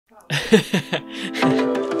What's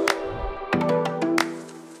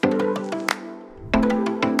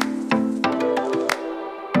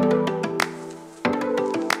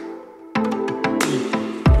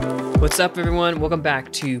up everyone? Welcome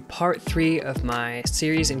back to part 3 of my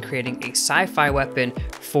series in creating a sci-fi weapon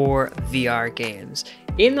for VR games.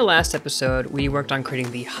 In the last episode, we worked on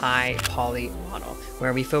creating the high poly model,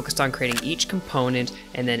 where we focused on creating each component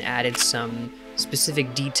and then added some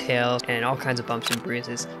specific details and all kinds of bumps and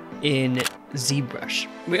bruises in ZBrush.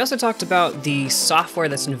 We also talked about the software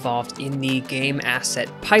that's involved in the game asset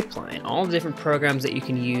pipeline, all the different programs that you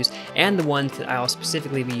can use, and the ones that I'll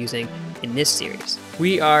specifically be using in this series.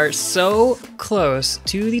 We are so close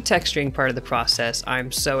to the texturing part of the process.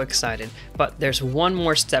 I'm so excited, but there's one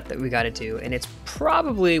more step that we got to do, and it's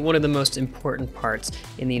probably one of the most important parts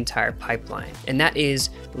in the entire pipeline, and that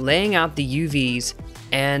is laying out the UVs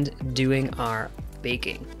and doing our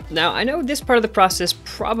baking. Now, I know this part of the process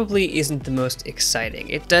probably isn't the most exciting.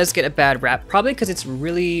 It does get a bad rap, probably because it's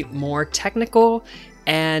really more technical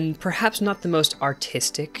and perhaps not the most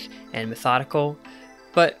artistic and methodical,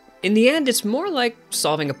 but in the end, it's more like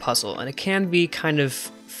solving a puzzle, and it can be kind of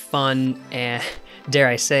fun and, dare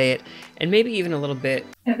I say it, and maybe even a little bit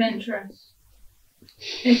adventurous,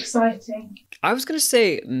 exciting. I was gonna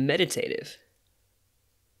say meditative.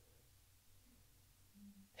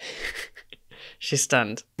 She's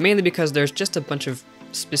stunned. Mainly because there's just a bunch of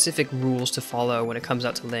specific rules to follow when it comes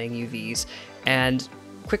out to laying UVs, and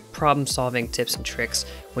quick problem-solving tips and tricks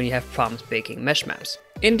when you have problems baking mesh maps.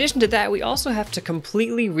 In addition to that, we also have to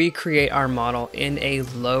completely recreate our model in a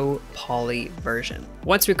low poly version.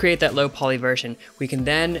 Once we create that low poly version, we can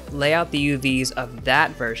then lay out the UVs of that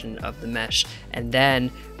version of the mesh, and then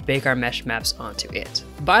bake our mesh maps onto it.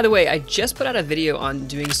 By the way, I just put out a video on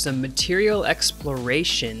doing some material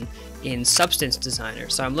exploration in Substance Designer.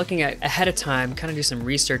 So I'm looking at ahead of time, kind of do some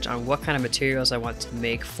research on what kind of materials I want to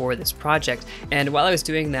make for this project. And while I was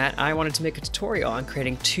doing that, I wanted to make a tutorial on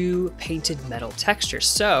creating 2 painted metal textures.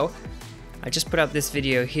 So I just put out this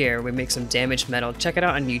video here. We make some damaged metal. Check it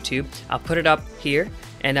out on YouTube. I'll put it up here,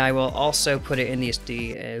 and I will also put it in the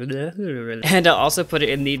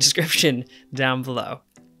description down below.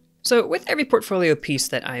 So with every portfolio piece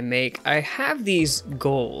that I make, I have these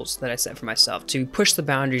goals that I set for myself to push the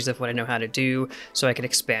boundaries of what I know how to do so I can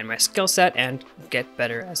expand my skill set and get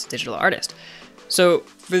better as a digital artist. So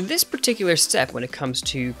for this particular step, when it comes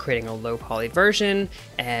to creating a low poly version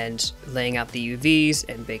and laying out the UVs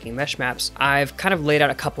and baking mesh maps, I've kind of laid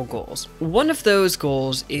out a couple goals. One of those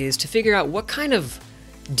goals is to figure out what kind of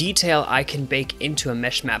detail I can bake into a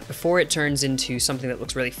mesh map before it turns into something that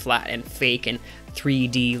looks really flat and fake and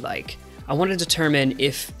 3D like. I want to determine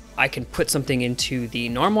if I can put something into the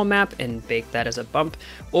normal map and bake that as a bump,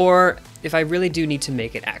 or if I really do need to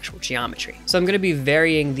make it actual geometry. So I'm going to be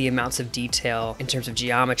varying the amounts of detail in terms of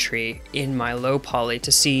geometry in my low poly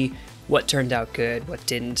to see what turned out good, what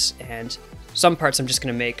didn't, and some parts I'm just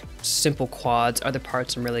going to make simple quads, other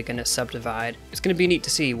parts I'm really going to subdivide. It's going to be neat to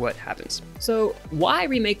see what happens. So why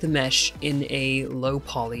remake the mesh in a low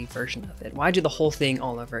poly version of it? Why do the whole thing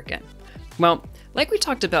all over again? Well, like we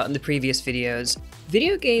talked about in the previous videos,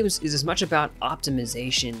 video games is as much about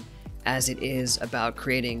optimization as it is about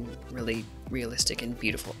creating really realistic and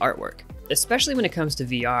beautiful artwork. Especially when it comes to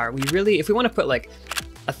VR, if we want to put like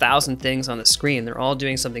 1,000 things on the screen, they're all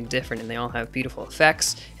doing something different, and they all have beautiful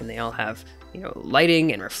effects, and they all have,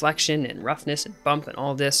 lighting and reflection and roughness and bump and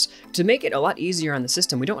all this. To make it a lot easier on the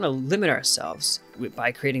system, we don't want to limit ourselves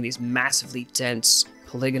by creating these massively dense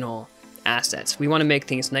polygonal assets. We want to make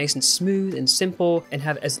things nice and smooth and simple and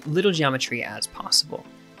have as little geometry as possible.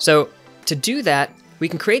 So to do that, we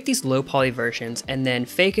can create these low poly versions and then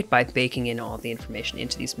fake it by baking in all the information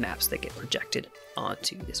into these maps that get projected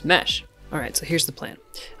onto this mesh. All right, so here's the plan.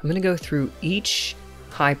 I'm going to go through each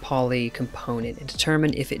high poly component and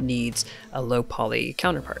determine if it needs a low poly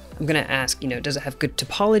counterpart. I'm going to ask, does it have good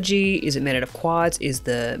topology? Is it made out of quads? Is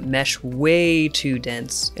the mesh way too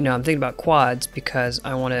dense? I'm thinking about quads because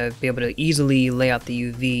I want to be able to easily lay out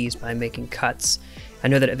the UVs by making cuts. I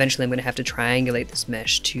know that eventually I'm going to have to triangulate this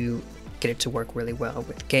mesh to get it to work really well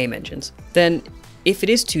with game engines. Then, if it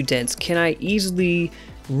is too dense, can I easily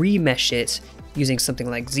remesh it using something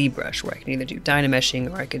like ZBrush, where I can either do Dynameshing,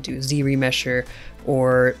 or I could do Z-Remesher,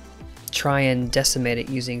 or try and decimate it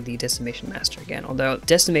using the Decimation Master again. Although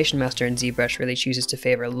Decimation Master and ZBrush really chooses to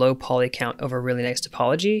favor low poly count over really nice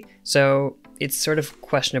topology, so it's sort of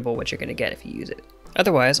questionable what you're going to get if you use it.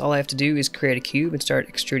 Otherwise, all I have to do is create a cube and start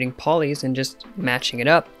extruding polys and just matching it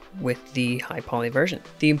up with the high poly version.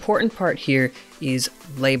 The important part here is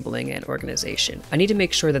labeling and organization. I need to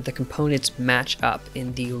make sure that the components match up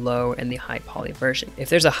in the low and the high poly version. If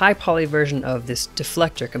there's a high poly version of this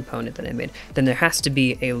deflector component that I made, then there has to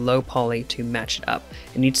be a low poly to match it up.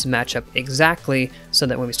 It needs to match up exactly so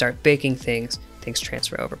that when we start baking things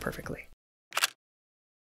transfer over perfectly.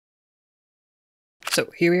 So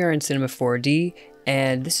here we are in Cinema 4D,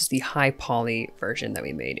 and this is the high poly version that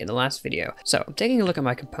we made in the last video. So I'm taking a look at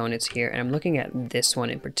my components here, and I'm looking at this one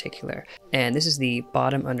in particular, and this is the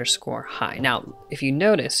bottom underscore high. Now, if you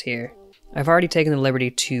notice here, I've already taken the liberty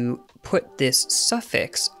to put this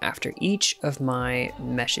suffix after each of my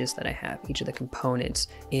meshes that I have, each of the components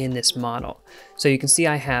in this model. So you can see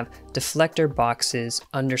I have deflector boxes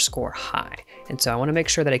underscore high. And so I want to make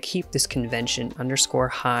sure that I keep this convention underscore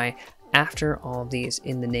high after all of these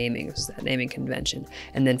in the naming. This is that naming convention.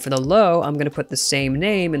 And then for the low, I'm going to put the same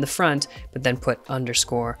name in the front, but then put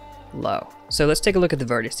underscore low. So let's take a look at the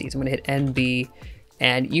vertices. I'm going to hit NB,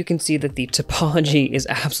 and you can see that the topology is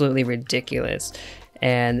absolutely ridiculous.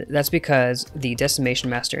 And that's because the Decimation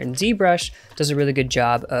Master in ZBrush does a really good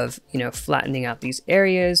job of, flattening out these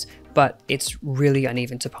areas, but it's really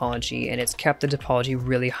uneven topology, and it's kept the topology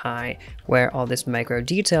really high where all this micro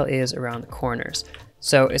detail is around the corners.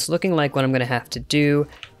 So it's looking like what I'm going to have to do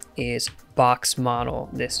is box model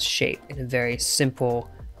this shape in a very simple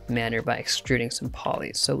manner by extruding some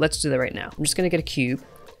polys. So let's do that right now. I'm just going to get a cube,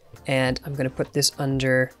 and I'm going to put this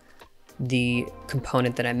under the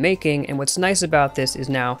component that I'm making. And what's nice about this is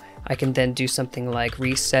now I can then do something like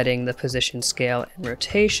resetting the position, scale, and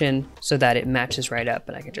rotation so that it matches right up,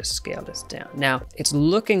 and I can just scale this down. Now it's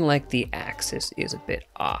looking like the axis is a bit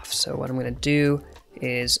off. So what I'm going to do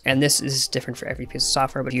is, and this is different for every piece of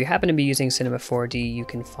software, but if you happen to be using Cinema 4D, you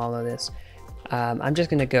can follow this. I'm just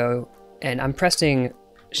going to go, and I'm pressing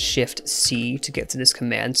Shift C to get to this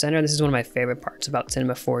command center. This is one of my favorite parts about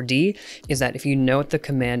Cinema 4D, is that if you know what the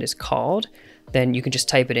command is called, then you can just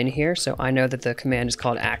type it in here. So I know that the command is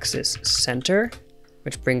called axis center,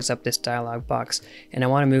 which brings up this dialog box, and I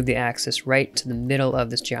want to move the axis right to the middle of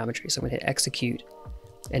this geometry. So I'm going to hit execute,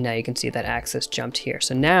 and now you can see that axis jumped here.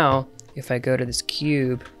 So now if I go to this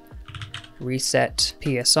cube, reset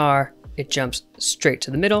PSR, it jumps straight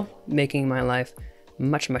to the middle, making my life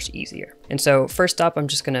much, much easier. And so first up, I'm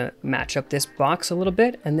just gonna match up this box a little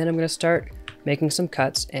bit, and then I'm gonna start making some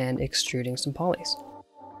cuts and extruding some polys.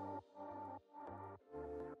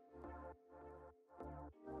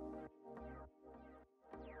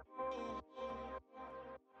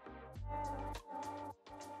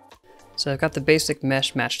 So I've got the basic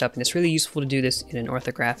mesh matched up, and it's really useful to do this in an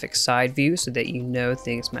orthographic side view so that you know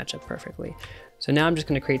things match up perfectly. So now I'm just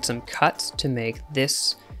going to create some cuts to make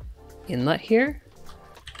this inlet here.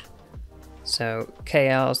 So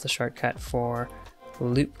KL is the shortcut for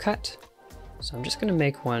loop cut. So I'm just going to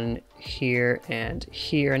make one here and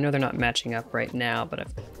here. I know they're not matching up right now, but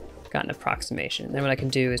I've got an approximation. And then what I can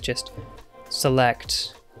do is just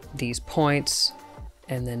select these points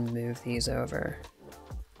and then move these over.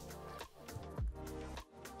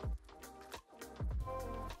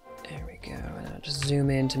 And I'll just zoom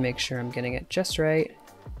in to make sure I'm getting it just right.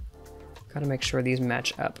 Gotta make sure these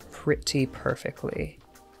match up pretty perfectly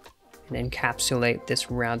and encapsulate this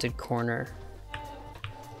rounded corner.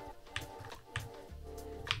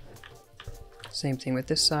 Same thing with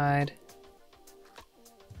this side.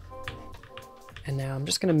 And now I'm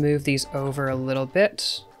just gonna move these over a little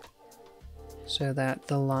bit so that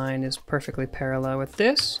the line is perfectly parallel with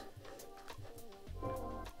this.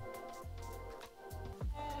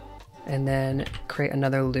 And then create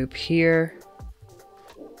another loop here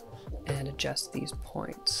and adjust these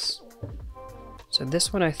points. So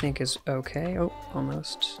this one I think is okay. Oh,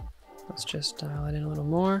 almost. Let's just dial it in a little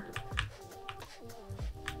more.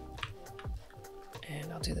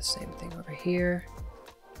 And I'll do the same thing over here.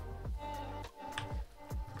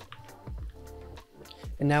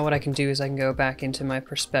 And now what I can do is I can go back into my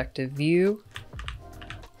perspective view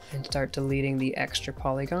and start deleting the extra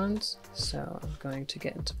polygons. So I'm going to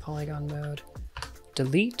get into polygon mode,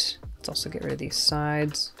 delete. Let's also get rid of these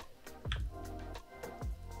sides.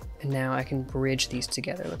 And now I can bridge these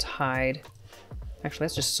together. Let's hide. Actually,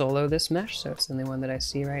 let's just solo this mesh so it's the only one that I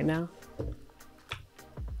see right now.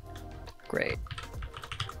 Great.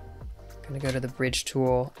 I'm gonna go to the bridge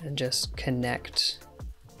tool and just connect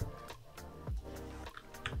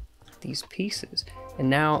these pieces. And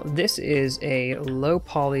now this is a low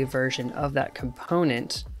poly version of that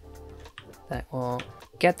component that will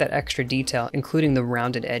get that extra detail, including the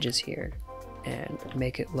rounded edges here, and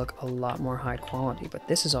make it look a lot more high quality. But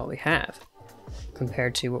this is all we have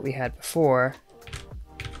compared to what we had before,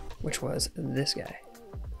 which was this guy.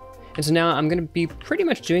 And so now I'm going to be pretty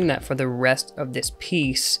much doing that for the rest of this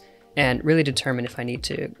piece and really determine if I need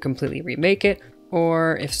to completely remake it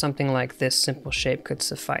or if something like this simple shape could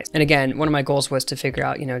suffice. And again, one of my goals was to figure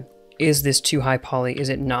out, is this too high poly? Is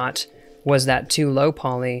it not? Was that too low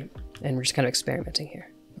poly? And we're just kind of experimenting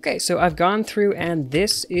here. Okay, so I've gone through and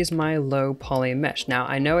this is my low poly mesh. Now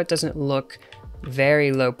I know it doesn't look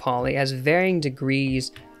very low poly, it has varying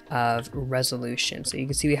degrees of resolution. So you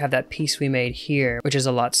can see we have that piece we made here, which is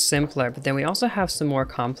a lot simpler, but then we also have some more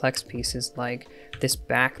complex pieces like this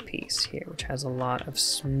back piece here, which has a lot of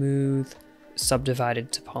smooth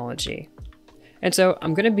subdivided topology. And so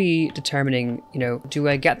I'm going to be determining, do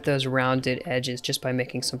I get those rounded edges just by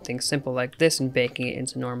making something simple like this and baking it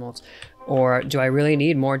into normals? Or do I really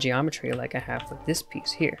need more geometry like I have with this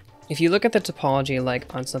piece here? If you look at the topology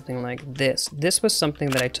like on something like this was something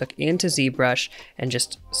that I took into ZBrush and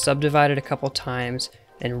just subdivided a couple times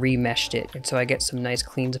and remeshed it. And so I get some nice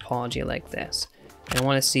clean topology like this. And I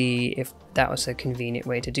want to see if that was a convenient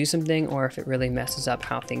way to do something or if it really messes up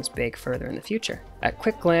how things bake further in the future. At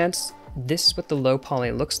quick glance, this is what the low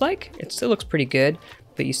poly looks like. It still looks pretty good,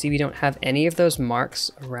 but you see we don't have any of those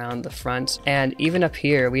marks around the front. And even up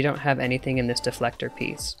here, we don't have anything in this deflector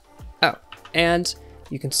piece. Oh, and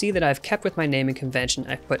you can see that I've kept with my naming convention.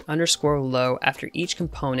 I've put _low after each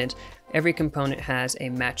component. Every component has a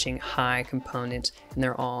matching high component, and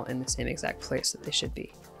they're all in the same exact place that they should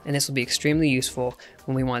be. And this will be extremely useful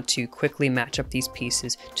when we want to quickly match up these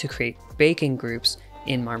pieces to create baking groups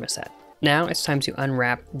in Marmoset. Now it's time to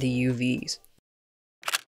unwrap the UVs.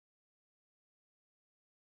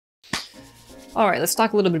 All right, let's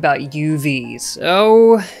talk a little bit about UVs.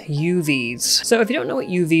 Oh, UVs. So if you don't know what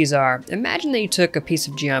UVs are, imagine that you took a piece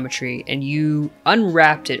of geometry and you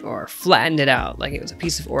unwrapped it or flattened it out like it was a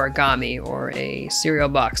piece of origami or a cereal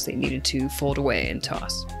box that you needed to fold away and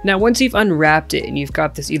toss. Now, once you've unwrapped it and you've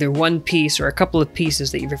got this either one piece or a couple of pieces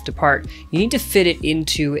that you've ripped apart, you need to fit it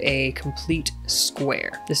into a complete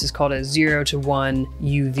square. This is called a 0 to 1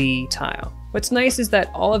 UV tile. What's nice is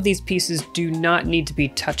that all of these pieces do not need to be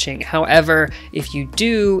touching. However, if you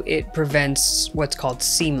do, it prevents what's called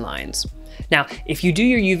seam lines. Now, if you do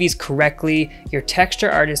your UVs correctly, your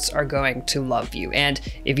texture artists are going to love you. And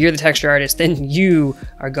if you're the texture artist, then you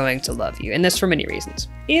are going to love you. And that's for many reasons.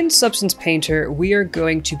 In Substance Painter, we are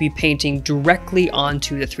going to be painting directly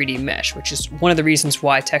onto the 3D mesh, which is one of the reasons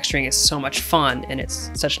why texturing is so much fun and it's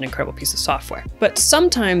such an incredible piece of software. But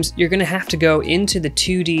sometimes you're gonna have to go into the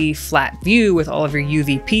 2D flat view with all of your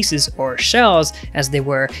UV pieces or shells as they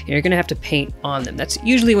were, and you're gonna have to paint on them. That's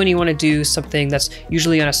usually when you wanna do something that's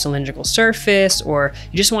usually on a cylindrical surface, or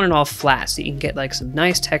you just want it all flat so you can get like some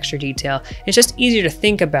nice texture detail. It's just easier to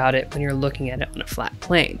think about it when you're looking at it on a flat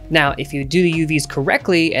plane. Now, if you do the UVs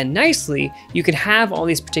correctly and nicely, you can have all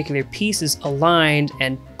these particular pieces aligned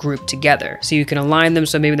and grouped together. So you can align them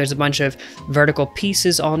so maybe there's a bunch of vertical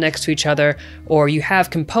pieces all next to each other, or you have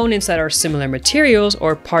components that are similar materials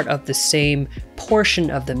or part of the same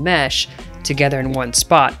portion of the mesh together in one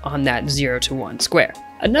spot on that 0 to 1 square.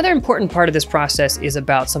 Another important part of this process is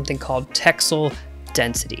about something called texel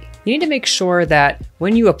density. You need to make sure that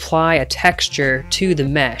when you apply a texture to the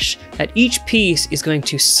mesh, that each piece is going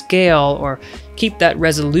to scale or keep that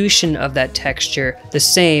resolution of that texture the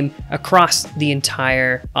same across the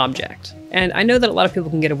entire object. And I know that a lot of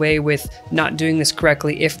people can get away with not doing this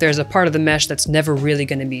correctly if there's a part of the mesh that's never really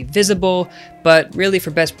going to be visible, but really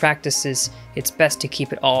for best practices, it's best to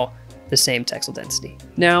keep it all the same texel density.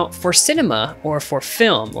 Now, for cinema or for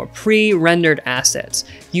film or pre-rendered assets,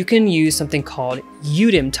 you can use something called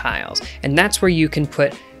UDIM tiles, and that's where you can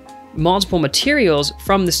put multiple materials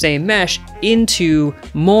from the same mesh into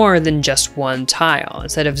more than just one tile.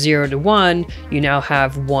 Instead of 0 to 1, you now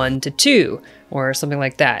have 1 to 2, or something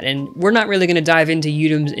like that. And we're not really going to dive into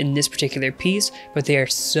UDIMs in this particular piece, but they are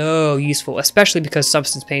so useful, especially because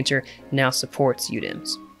Substance Painter now supports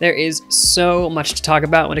UDIMs. There is so much to talk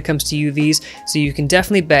about when it comes to UVs, so you can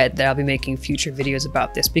definitely bet that I'll be making future videos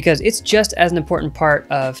about this because it's just as an important part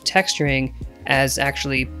of texturing as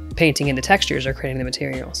actually painting in the textures or creating the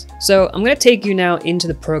materials. So I'm going to take you now into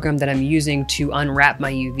the program that I'm using to unwrap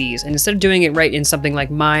my UVs. And instead of doing it right in something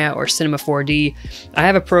like Maya or Cinema 4D, I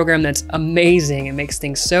have a program that's amazing. It makes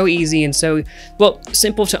things so easy and so, well,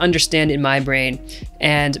 simple to understand in my brain.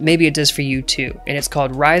 And maybe it does for you too. And it's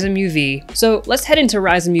called RizomUV. So let's head into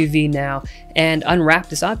RizomUV now and unwrap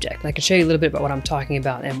this object. And I can show you a little bit about what I'm talking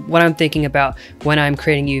about and what I'm thinking about when I'm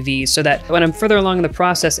creating UVs, so that when I'm further along in the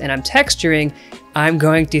process and I'm texturing, I'm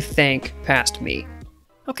going to think past me.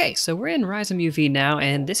 Okay, so we're in RizomUV now,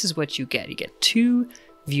 and this is what you get. You get two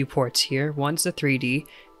viewports here. One's the 3D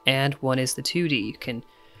and one is the 2D. You can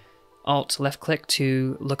Alt left click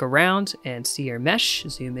to look around and see your mesh,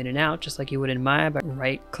 zoom in and out just like you would in Maya by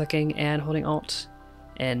right clicking and holding Alt,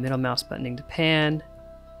 and middle mouse buttoning to pan.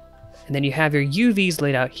 And then you have your UVs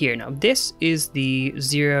laid out here. Now this is the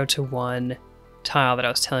 0 to 1 tile that I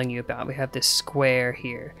was telling you about. We have this square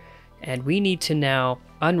here, and we need to now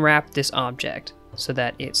unwrap this object so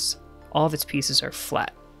that all of its pieces are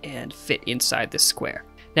flat and fit inside this square.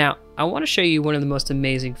 Now I want to show you one of the most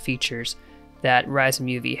amazing features that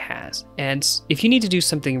RizomUV has. And if you need to do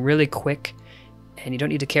something really quick and you don't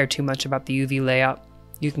need to care too much about the UV layout,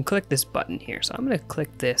 you can click this button here. So I'm going to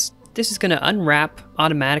click this. This is going to unwrap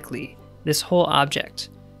automatically this whole object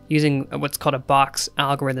using what's called a box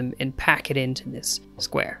algorithm and pack it into this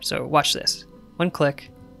square. So watch this. One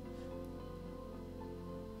click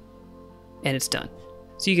and it's done.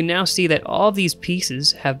 So you can now see that all these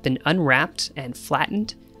pieces have been unwrapped and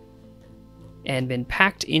flattened and been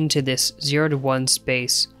packed into this 0 to 1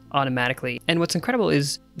 space automatically. And what's incredible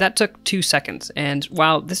is that took 2 seconds. And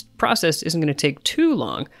while this process isn't going to take too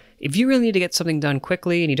long, if you really need to get something done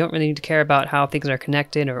quickly and you don't really need to care about how things are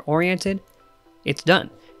connected or oriented, it's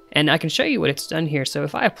done. And I can show you what it's done here. So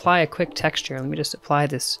if I apply a quick texture, let me just apply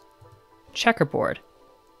this checkerboard,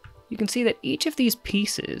 you can see that each of these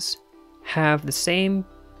pieces have the same,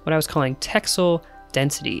 what I was calling texel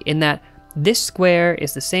density, in that this square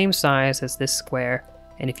is the same size as this square,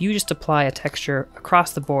 and if you just apply a texture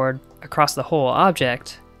across the board, across the whole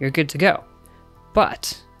object, you're good to go.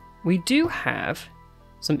 But we do have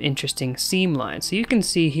some interesting seam lines. So you can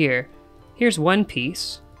see here, here's one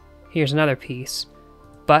piece, here's another piece,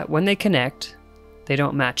 but when they connect, they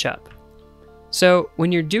don't match up. So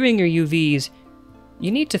when you're doing your UVs,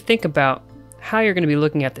 you need to think about how you're going to be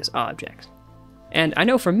looking at this object. And I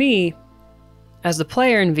know for me, as the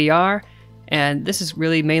player in VR, and this is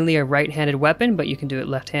really mainly a right-handed weapon, but you can do it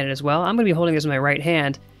left-handed as well. I'm going to be holding this in my right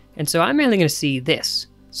hand, and so I'm mainly going to see this.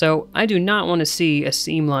 So I do not want to see a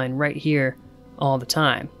seam line right here all the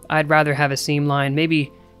time. I'd rather have a seam line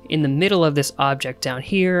maybe in the middle of this object down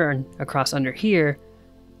here and across under here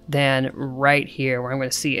than right here where I'm going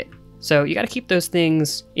to see it. So you got to keep those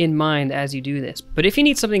things in mind as you do this. But if you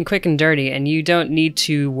need something quick and dirty and you don't need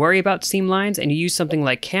to worry about seam lines and you use something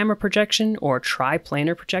like camera projection or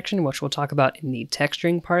triplanar projection, which we'll talk about in the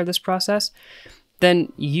texturing part of this process,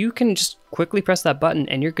 then you can just quickly press that button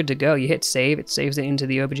and you're good to go. You hit save, it saves it into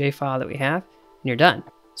the OBJ file that we have, and you're done.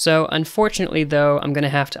 So unfortunately though, I'm going to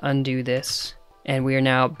have to undo this and we are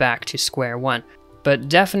now back to square one. But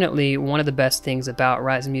definitely one of the best things about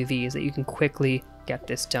RizomUV is that you can quickly get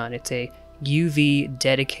this done. It's a UV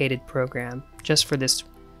dedicated program just for this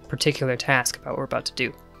particular task about what we're about to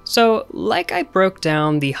do. So like I broke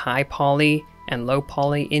down the high poly and low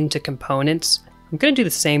poly into components, I'm going to do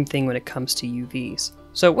the same thing when it comes to UVs.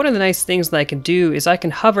 So one of the nice things that I can do is I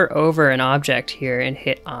can hover over an object here and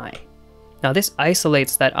hit I. Now this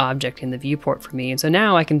isolates that object in the viewport for me, and so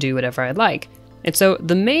now I can do whatever I like. And so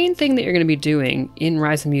the main thing that you're going to be doing in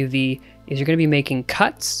RizomUV is you're going to be making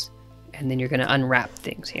cuts, and then you're going to unwrap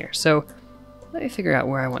things here. So let me figure out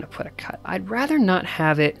where I want to put a cut. I'd rather not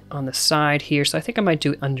have it on the side here, so I think I might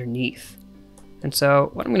do it underneath. And so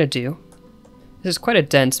what I'm going to do, this is quite a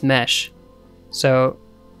dense mesh, so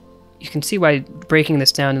you can see why breaking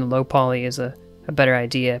this down in low poly is a better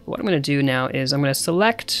idea. But what I'm going to do now is I'm going to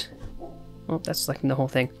select, well, that's selecting the whole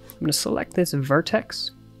thing. I'm going to select this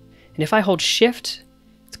vertex, and if I hold shift,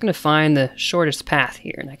 it's going to find the shortest path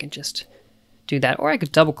here, and I can just do that, or I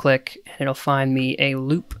could double click and it'll find me a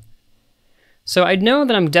loop. So I know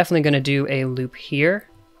that I'm definitely going to do a loop here,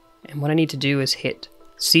 and what I need to do is hit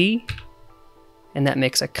C, and that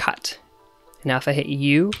makes a cut. And now if I hit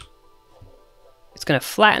U, it's going to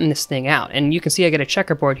flatten this thing out, and you can see I get a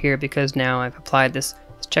checkerboard here because now I've applied this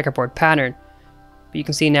checkerboard pattern. But you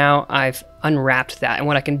can see now I've unwrapped that, and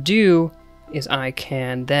what I can do is I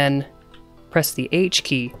can then press the H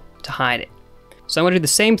key to hide it. So I'm going to do the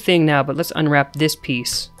same thing now, but let's unwrap this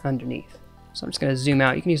piece underneath. So I'm just going to zoom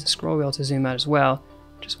out. You can use the scroll wheel to zoom out as well.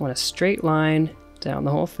 Just want a straight line down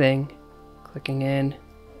the whole thing, clicking in,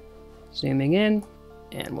 zooming in,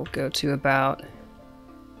 and we'll go to about,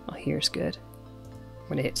 well, here's good. I'm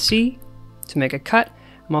going to hit C to make a cut.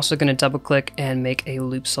 I'm also going to double click and make a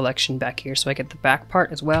loop selection back here so I get the back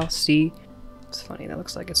part as well. C. It's funny, that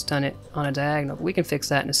looks like it's done it on a diagonal, but we can fix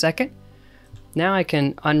that in a second. Now I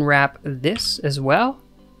can unwrap this as well,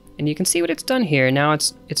 and you can see what it's done here. Now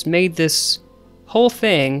it's made this whole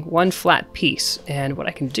thing one flat piece, and what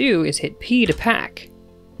I can do is hit P to pack.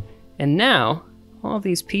 And now all of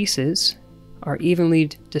these pieces are evenly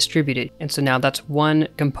distributed, and so now that's one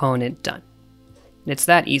component done. And it's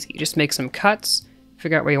that easy. You just make some cuts,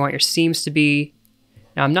 figure out where you want your seams to be,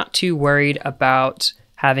 Now I'm not too worried about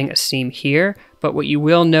having a seam here, but what you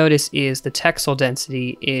will notice is the textile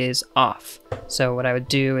density is off. So what I would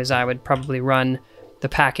do is I would probably run the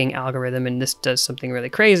packing algorithm, and this does something really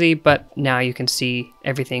crazy, but now you can see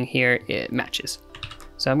everything here, it matches.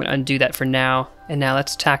 So I'm gonna undo that for now, and now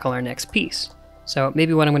let's tackle our next piece. So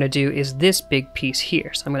maybe what I'm gonna do is this big piece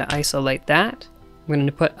here. So I'm gonna isolate that. I'm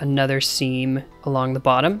gonna put another seam along the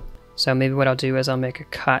bottom. So maybe what I'll do is I'll make a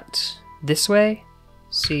cut this way,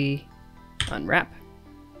 see, unwrap.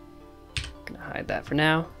 I'm gonna hide that for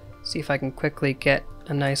now. See if I can quickly get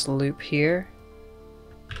a nice loop here.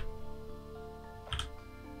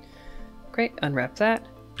 Great, unwrap that.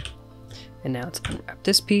 And now let's unwrap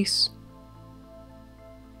this piece.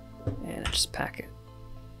 And I'll just pack it.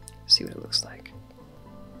 See what it looks like.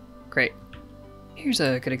 Great. Here's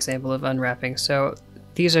a good example of unwrapping. So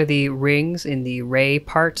these are the rings in the ray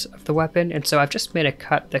part of the weapon. And so I've just made a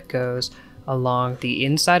cut that goes along the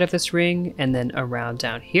inside of this ring and then around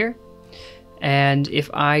down here. And if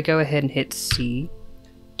I go ahead and hit C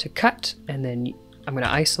to cut, and then I'm going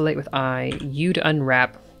to isolate with I, U to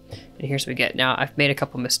unwrap, and here's what we get. Now I've made a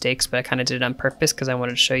couple mistakes, but I kind of did it on purpose because I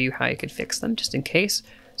wanted to show you how you could fix them just in case.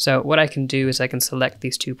 So what I can do is I can select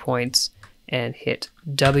these 2 points and hit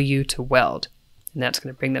W to weld, and that's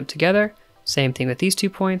going to bring them together. Same thing with these 2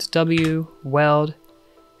 points, W, weld,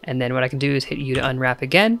 and then what I can do is hit U to unwrap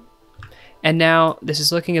again. And now this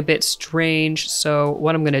is looking a bit strange, so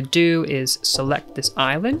what I'm going to do is select this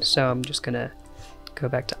island. So I'm just going to go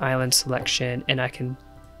back to island selection, and I can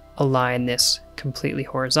align this completely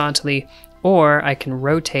horizontally, or I can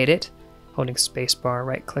rotate it holding spacebar,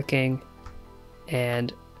 right clicking,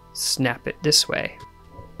 and snap it this way,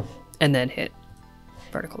 and then hit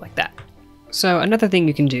vertical like that. So another thing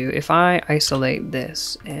you can do, if I isolate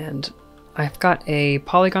this, and I've got a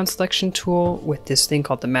polygon selection tool with this thing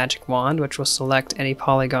called the magic wand, which will select any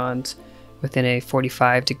polygons within a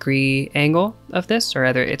 45-degree angle of this, or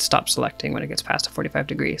rather it stops selecting when it gets past a 45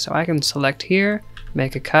 degrees. So I can select here,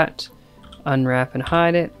 make a cut, unwrap and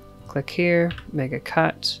hide it, click here, make a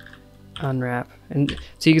cut, unwrap. And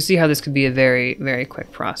so you can see how this could be a very, very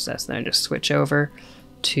quick process. Then I just switch over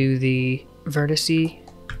to the vertice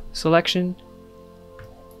selection,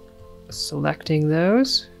 selecting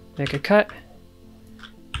those, make a cut,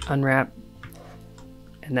 unwrap,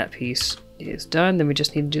 and that piece is done. Then we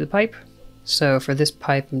just need to do the pipe. So for this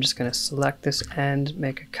pipe, I'm just going to select this end,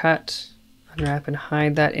 make a cut, unwrap and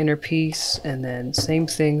hide that inner piece, and then same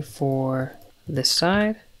thing for this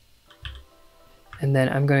side. And then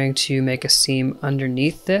I'm going to make a seam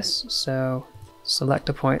underneath this. So select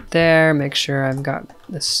a point there, make sure I've got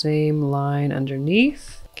the same line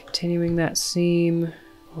underneath, continuing that seam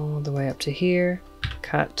all the way up to here,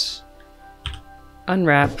 cut,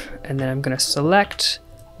 unwrap, and then I'm going to select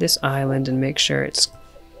this island and make sure it's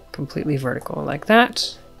completely vertical like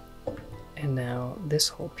that. And now this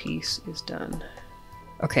whole piece is done.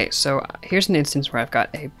 Okay, so here's an instance where I've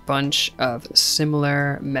got a bunch of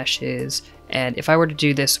similar meshes, and if I were to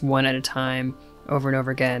do this one at a time over and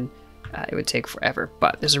over again, it would take forever.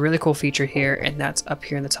 But there's a really cool feature here, and that's up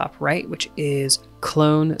here in the top right, which is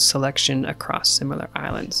clone selection across similar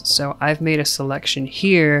islands. So I've made a selection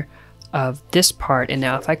here of this part, and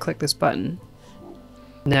now if I click this button,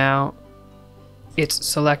 now it's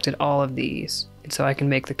selected all of these. And so I can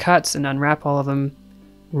make the cuts and unwrap all of them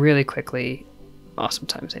really quickly. Awesome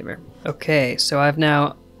time saver. Okay, so I've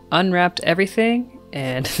now unwrapped everything,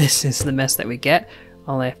 and this is the mess that we get.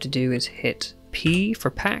 All I have to do is hit P for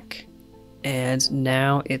pack, and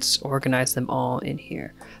now it's organized them all in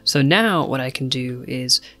here. So now what I can do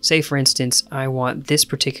is, say for instance, I want this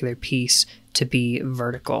particular piece to be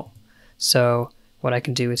vertical. So what I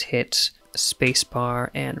can do is hit spacebar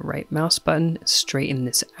and right mouse button, straighten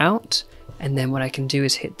this out. And then what I can do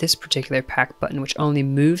is hit this particular pack button, which only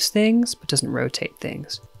moves things, but doesn't rotate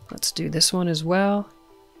things. Let's do this one as well.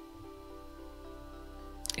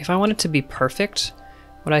 If I want it to be perfect,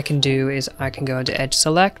 what I can do is I can go into edge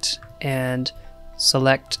select and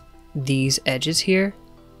select these edges here.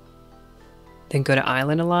 Then go to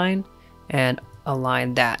island align and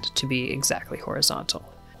align that to be exactly horizontal.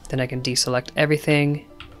 Then I can deselect everything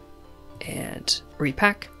and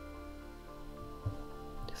repack.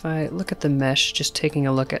 If I look at the mesh, just taking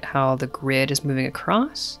a look at how the grid is moving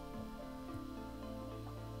across,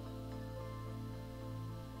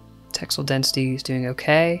 textile density is doing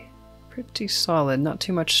okay, pretty solid, not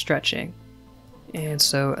too much stretching. And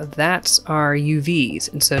so that's our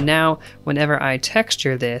UVs. And so now whenever I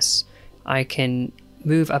texture this, I can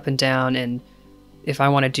move up and down, and if I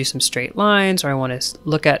want to do some straight lines or I want to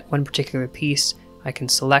look at one particular piece, I can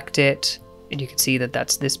select it And you can see that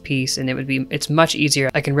that's this piece, and it's much easier.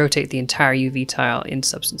 I can rotate the entire UV tile in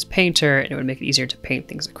Substance Painter, and it would make it easier to paint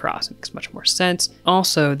things across. It makes much more sense.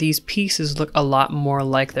 Also, these pieces look a lot more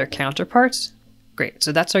like their counterparts. Great,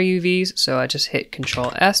 so that's our UVs. So I just hit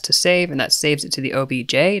Control S to save, and that saves it to the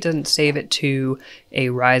OBJ. It doesn't save it to a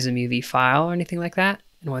RizomUV file or anything like that.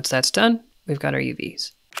 And once that's done, we've got our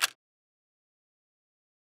UVs.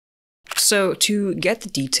 So to get the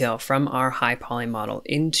detail from our high poly model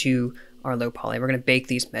into our low poly, we're going to bake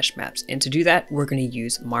these mesh maps. And to do that, we're going to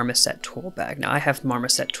use Marmoset Toolbag. Now I have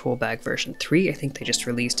Marmoset Toolbag version 3. I think they just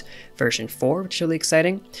released version 4, which is really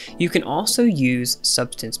exciting. You can also use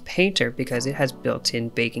Substance Painter because it has built-in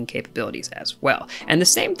baking capabilities as well. And the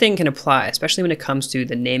same thing can apply, especially when it comes to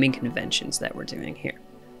the naming conventions that we're doing here.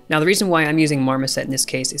 Now, the reason why I'm using Marmoset in this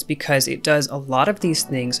case is because it does a lot of these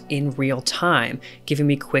things in real time, giving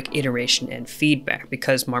me quick iteration and feedback,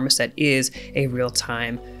 because Marmoset is a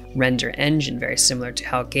real-time render engine, very similar to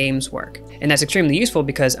how games work. And that's extremely useful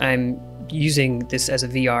because I'm using this as a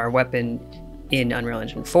VR weapon in Unreal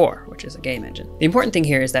Engine 4, which is a game engine. The important thing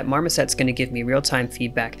here is that Marmoset's going to give me real-time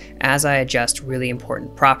feedback as I adjust really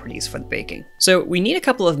important properties for the baking. So we need a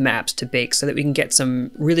couple of maps to bake so that we can get some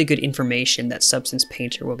really good information that Substance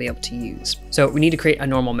Painter will be able to use. So we need to create a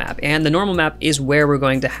normal map, and the normal map is where we're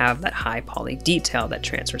going to have that high poly detail that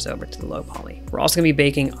transfers over to the low poly. We're also going to be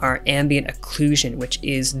baking our ambient occlusion, which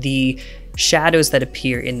is the shadows that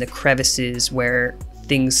appear in the crevices where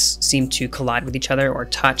things seem to collide with each other or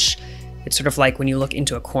touch. It's sort of like when you look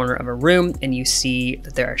into a corner of a room and you see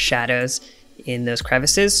that there are shadows in those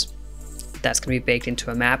crevices. That's going to be baked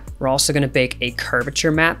into a map. We're also going to bake a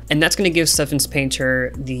curvature map, and that's going to give Substance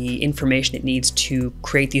Painter the information it needs to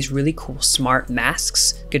create these really cool smart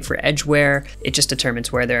masks, good for edge wear. It just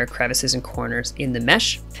determines where there are crevices and corners in the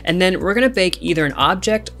mesh. And then we're going to bake either an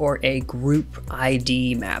object or a group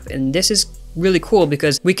ID map. And this is really cool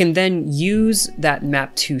because we can then use that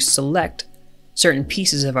map to select certain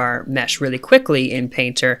pieces of our mesh really quickly in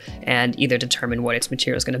Painter and either determine what its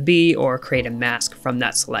material is going to be or create a mask from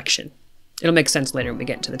that selection. It'll make sense later when we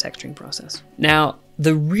get into the texturing process. Now,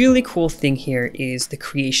 the really cool thing here is the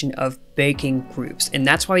creation of baking groups, and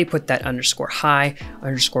that's why we put that _high,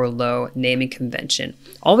 _low naming convention.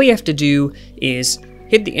 All we have to do is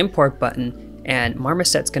hit the import button, and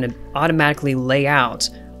Marmoset's going to automatically lay out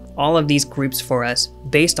all of these groups for us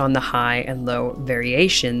based on the high and low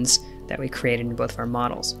variations that we created in both of our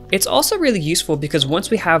models. It's also really useful because once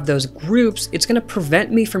we have those groups, it's going to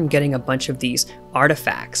prevent me from getting a bunch of these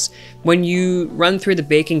artifacts. When you run through the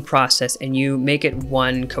baking process and you make it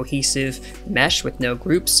one cohesive mesh with no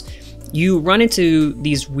groups, you run into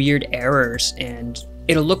these weird errors and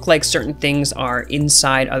it'll look like certain things are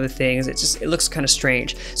inside other things. It looks kind of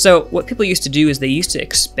strange. So what people used to do is they used to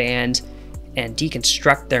expand and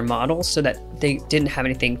deconstruct their models so that they didn't have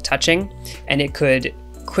anything touching, and it could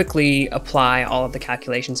quickly apply all of the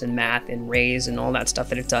calculations and math and raise and all that stuff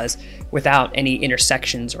that it does without any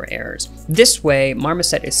intersections or errors. This way,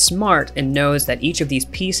 Marmoset is smart and knows that each of these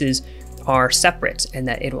pieces are separate and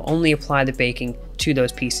that it will only apply the baking to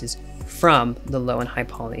those pieces from the low and high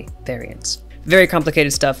poly variants. Very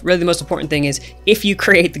complicated stuff. Really, the most important thing is if you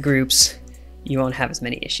create the groups, you won't have as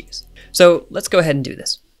many issues. So let's go ahead and do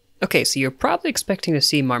this. Okay, so you're probably expecting to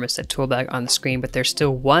see Marmoset Toolbag on the screen, but there's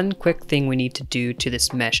still one quick thing we need to do to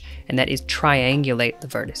this mesh, and that is triangulate the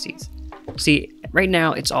vertices. See, right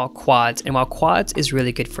now it's all quads, and while quads is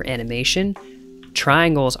really good for animation,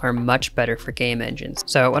 triangles are much better for game engines.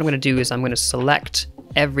 So what I'm going to do is I'm going to select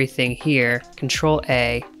everything here, Control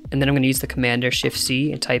A, and then I'm going to use the Commander Shift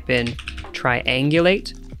C and type in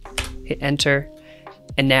triangulate, hit enter,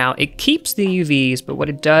 and now it keeps the UVs, but what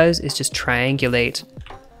it does is just triangulate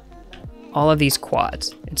all of these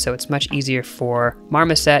quads. And so it's much easier for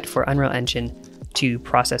Marmoset, for Unreal Engine, to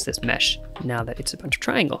process this mesh now that it's a bunch of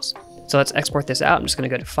triangles. So let's export this out. I'm just going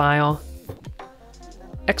to go to File,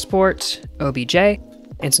 Export, OBJ,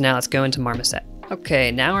 and so now let's go into Marmoset.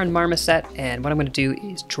 Okay, now we're in Marmoset, and what I'm going to do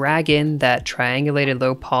is drag in that triangulated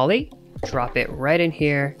low poly, drop it right in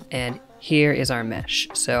here, and here is our mesh.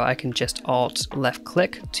 So I can just Alt left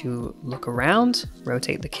click to look around,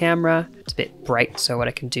 rotate the camera. It's a bit bright, so what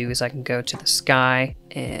I can do is I can go to the sky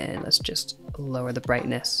and let's just lower the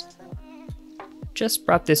brightness. Just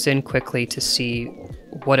brought this in quickly to see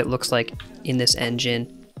what it looks like in this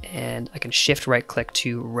engine, and I can shift right click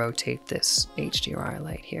to rotate this HDRI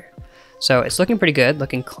light here. So it's looking pretty good,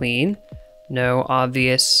 looking clean. No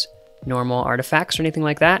obvious normal artifacts or anything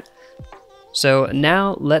like that. So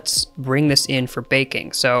now let's bring this in for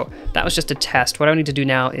baking. So that was just a test. What I need to do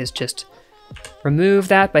now is just remove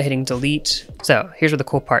that by hitting delete. So here's where the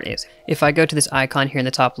cool part is. If I go to this icon here in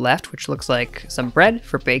the top left, which looks like some bread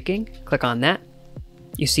for baking, click on that.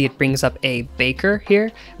 You see it brings up a baker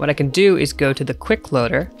here. What I can do is go to the quick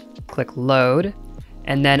loader, click load,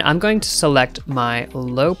 and then I'm going to select my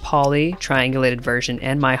low poly triangulated version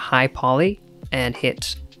and my high poly and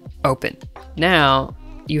hit open. Now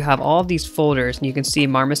you have all of these folders and you can see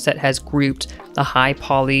Marmoset has grouped the high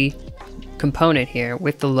poly component here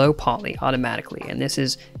with the low poly automatically, and this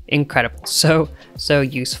is incredible, so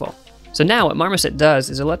useful. So now what Marmoset does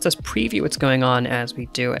is it lets us preview what's going on as we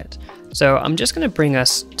do it. So I'm just going to bring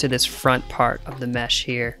us to this front part of the mesh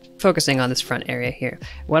here, focusing on this front area here.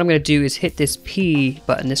 What I'm going to do is hit this P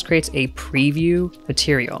button. This creates a preview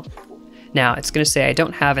material. Now it's going to say I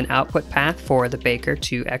don't have an output path for the baker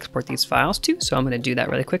to export these files to, so I'm going to do that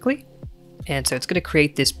really quickly. And so it's going to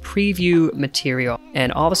create this preview material,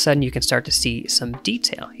 and all of a sudden you can start to see some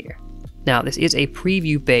detail here. Now this is a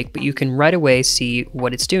preview bake, but you can right away see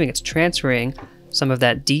what it's doing. It's transferring some of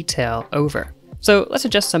that detail over. So let's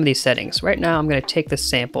adjust some of these settings. Right now I'm going to take the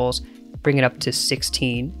samples, bring it up to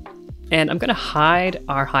 16, and I'm going to hide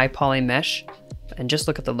our high poly mesh and just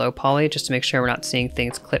look at the low poly just to make sure we're not seeing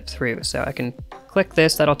things clip through. So I can click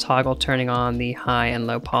this, that'll toggle turning on the high and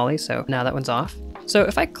low poly. So now that one's off. So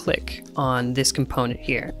if I click on this component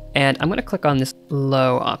here, and I'm going to click on this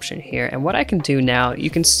low option here, and what I can do now, you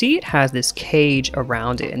can see it has this cage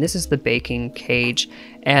around it, and this is the baking cage,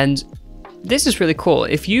 and this is really cool.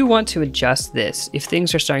 If you want to adjust this, if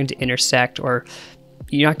things are starting to intersect or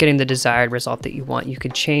you're not getting the desired result that you want, you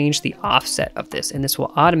can change the offset of this, and this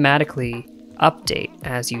will automatically update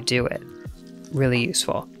as you do it. Really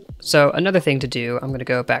useful. So another thing to do, I'm going to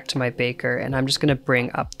go back to my baker and I'm just going to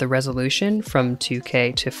bring up the resolution from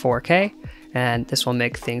 2K to 4K, and this will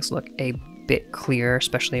make things look a bit clearer,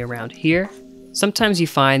 especially around here. Sometimes you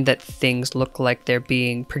find that things look like they're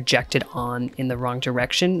being projected on in the wrong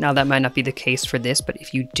direction. Now that might not be the case for this, but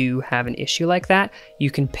if you do have an issue like that,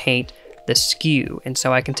 you can paint the skew. And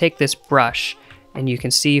so I can take this brush and you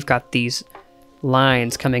can see you've got these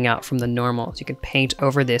lines coming out from the normals. You can paint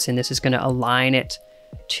over this and this is going to align it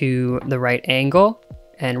to the right angle.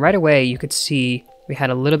 And right away you could see we had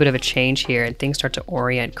a little bit of a change here and things start to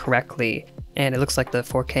orient correctly. And it looks like the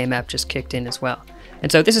 4K map just kicked in as well.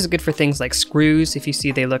 And so this is good for things like screws. If you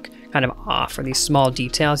see they look kind of off, or these small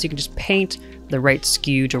details, you can just paint the right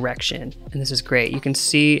skew direction. And this is great. You can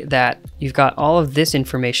see that you've got all of this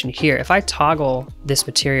information here. If I toggle this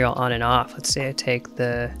material on and off, let's say I take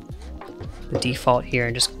the default here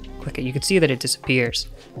and just click it, you can see that it disappears.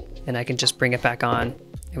 And I can just bring it back on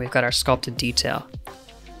and we've got our sculpted detail.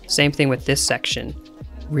 Same thing with this section.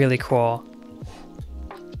 Really cool.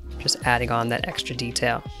 Just adding on that extra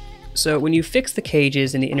detail. So when you fix the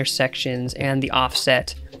cages and the intersections and the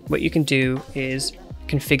offset, what you can do is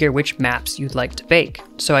configure which maps you'd like to bake.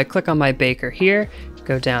 So I click on my baker here,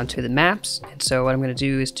 go down to the maps. And so what I'm going to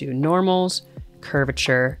do is do normals,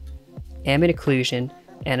 curvature, ambient occlusion,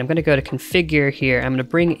 and I'm going to go to configure here. I'm going to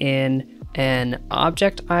bring in an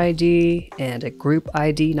object ID and a group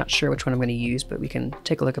ID. Not sure which one I'm going to use, but we can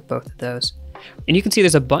take a look at both of those. And you can see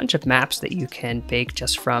there's a bunch of maps that you can bake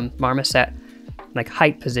just from Marmoset. Like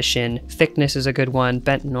height, position, thickness is a good one,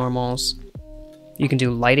 bent normals. You can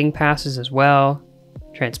do lighting passes as well,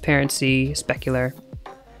 transparency, specular.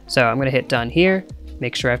 So I'm gonna hit done here,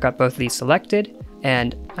 make sure I've got both of these selected,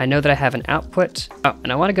 and I know that I have an output. Oh,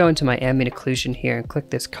 and I wanna go into my ambient occlusion here and click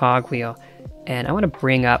this cogwheel, and I wanna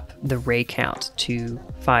bring up the ray count to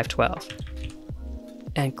 512.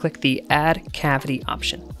 And click the add cavity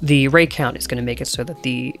option. The ray count is gonna make it so that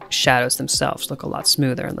the shadows themselves look a lot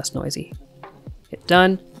smoother and less noisy. Hit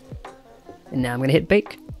done, and now I'm gonna hit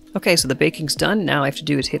bake. Okay, so the baking's done. Now all I have to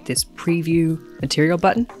do is hit this preview material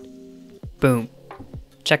button. Boom.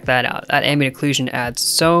 Check that out. That ambient occlusion adds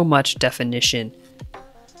so much definition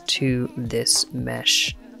to this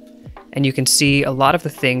mesh. And you can see a lot of the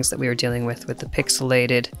things that we were dealing with the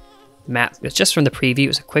pixelated map. It's just from the preview, it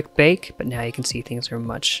was a quick bake, but now you can see things are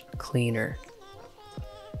much cleaner.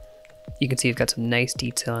 You can see we've got some nice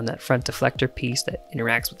detail on that front deflector piece that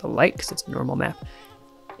interacts with the light because it's a normal map.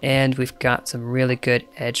 And we've got some really good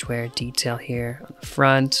edge wear detail here on the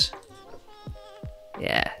front.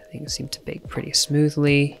 Yeah, things seem to bake pretty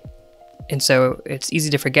smoothly. And so it's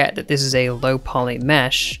easy to forget that this is a low poly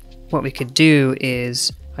mesh. What we could do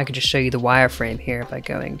is, I could just show you the wireframe here by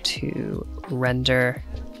going to render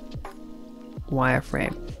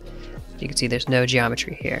wireframe. You can see there's no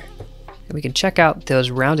geometry here. And we can check out those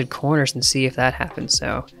rounded corners and see if that happens.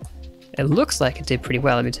 So it looks like it did pretty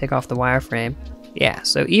well. Let me take off the wireframe. Yeah,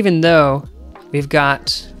 so even though we've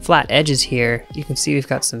got flat edges here, you can see we've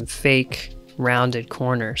got some fake rounded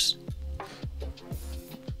corners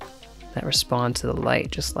that respond to the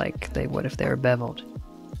light just like they would if they were beveled.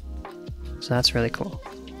 So that's really cool.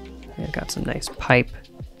 I've got some nice pipe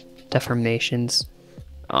deformations.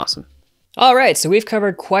 Awesome. All right, so we've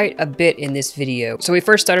covered quite a bit in this video. So we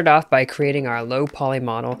first started off by creating our low poly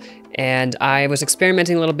model, and I was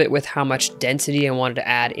experimenting a little bit with how much density I wanted to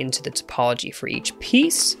add into the topology for each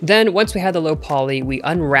piece. Then once we had the low poly, we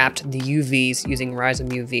unwrapped the UVs using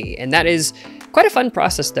RizomUV, and that is quite a fun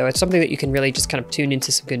process though. It's something that you can really just kind of tune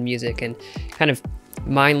into some good music and kind of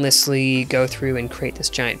mindlessly go through and create this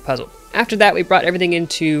giant puzzle. After that, we brought everything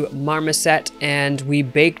into Marmoset and we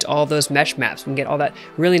baked all those mesh maps. We can get all that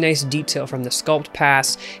really nice detail from the sculpt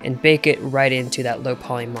pass and bake it right into that low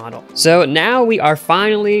poly model. So now we are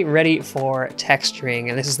finally ready for texturing,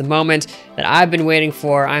 and this is the moment that I've been waiting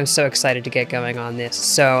for. I'm so excited to get going on this.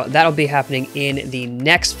 So that'll be happening in the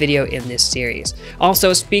next video in this series.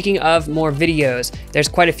 Also, speaking of more videos, there's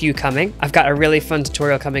quite a few coming. I've got a really fun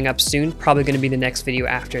tutorial coming up soon, probably going to be the next video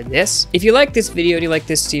after this. If you like this video and you like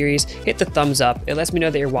this series, hit the thumbs up. It lets me know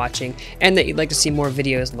that you're watching and that you'd like to see more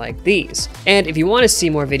videos like these. And if you want to see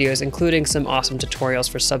more videos, including some awesome tutorials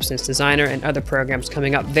for Substance Designer and other programs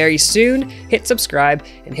coming up very soon, hit subscribe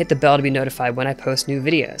and hit the bell to be notified when I post new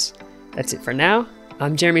videos. That's it for now.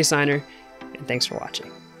 I'm Jeremy Signer, and thanks for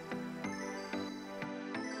watching.